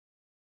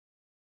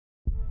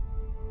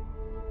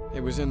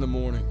It was in the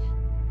morning,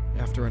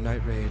 after a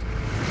night raid.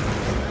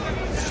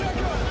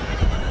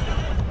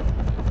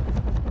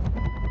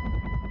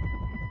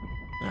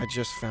 I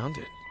just found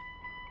it.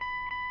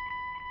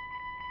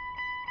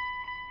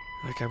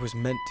 Like I was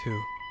meant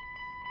to.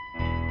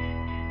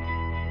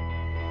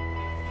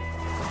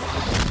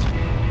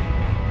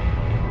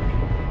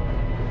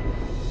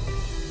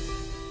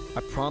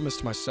 I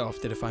promised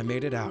myself that if I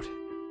made it out,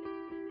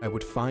 I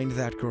would find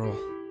that girl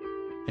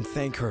and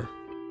thank her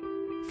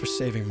for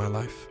saving my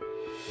life.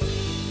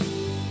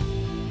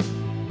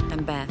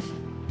 I'm Beth.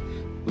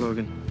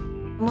 Logan.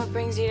 What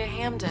brings you to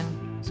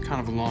Hamden? It's kind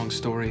of a long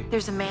story.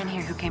 There's a man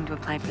here who came to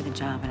apply for the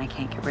job, and I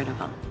can't get rid of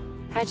him.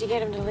 How'd you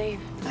get him to leave?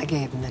 I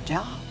gave him the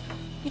job.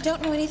 You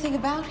don't know anything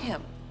about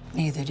him.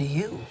 Neither do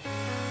you.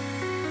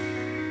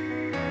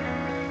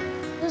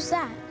 Who's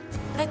that?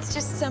 That's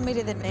just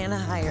somebody that Nana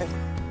hired.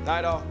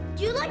 Night all.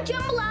 Do you like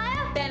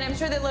jambalaya? Ben, I'm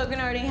sure that Logan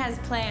already has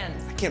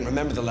plans. I can't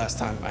remember the last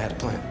time I had a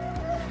plan.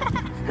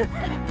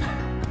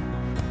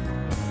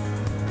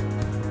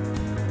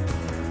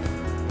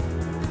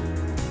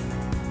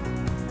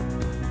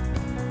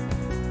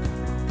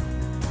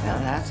 Well,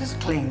 that's as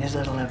clean as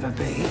it'll ever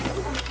be.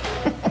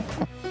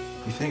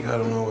 You think I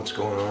don't know what's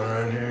going on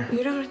around here?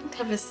 You don't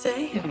have a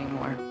say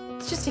anymore.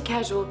 It's just a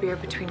casual beer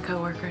between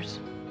coworkers.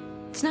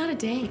 It's not a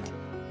date.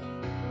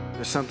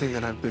 There's something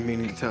that I've been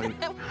meaning to tell you.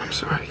 I'm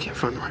sorry, I can't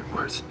find the right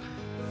words.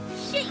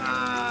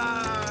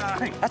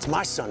 Hey, that's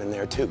my son in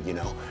there, too, you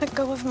know. Let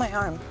go of my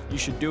arm. You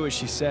should do as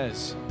she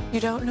says. You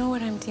don't know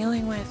what I'm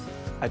dealing with.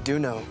 I do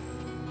know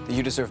that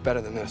you deserve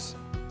better than this.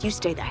 You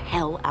stay the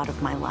hell out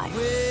of my life.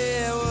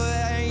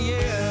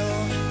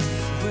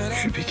 You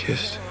should be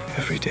kissed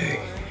every day,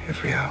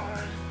 every hour,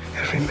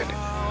 every minute.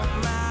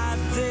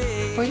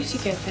 Where did you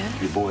get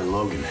that? Your boy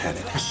Logan had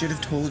it. I should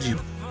have told you.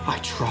 I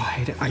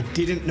tried. I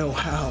didn't know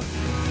how.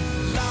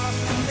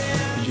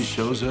 He just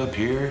shows up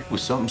here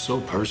with something so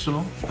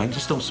personal. I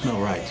just don't smell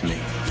right to me.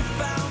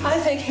 I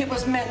think he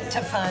was meant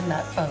to find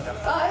that photo.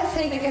 I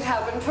think it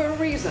happened for a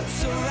reason.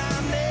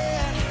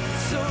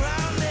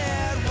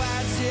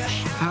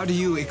 How do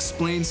you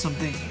explain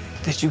something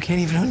that you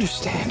can't even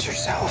understand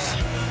yourself?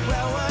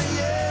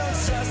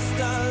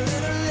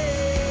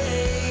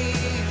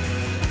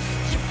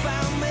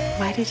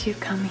 Why did you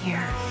come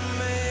here?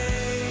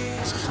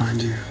 To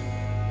find you.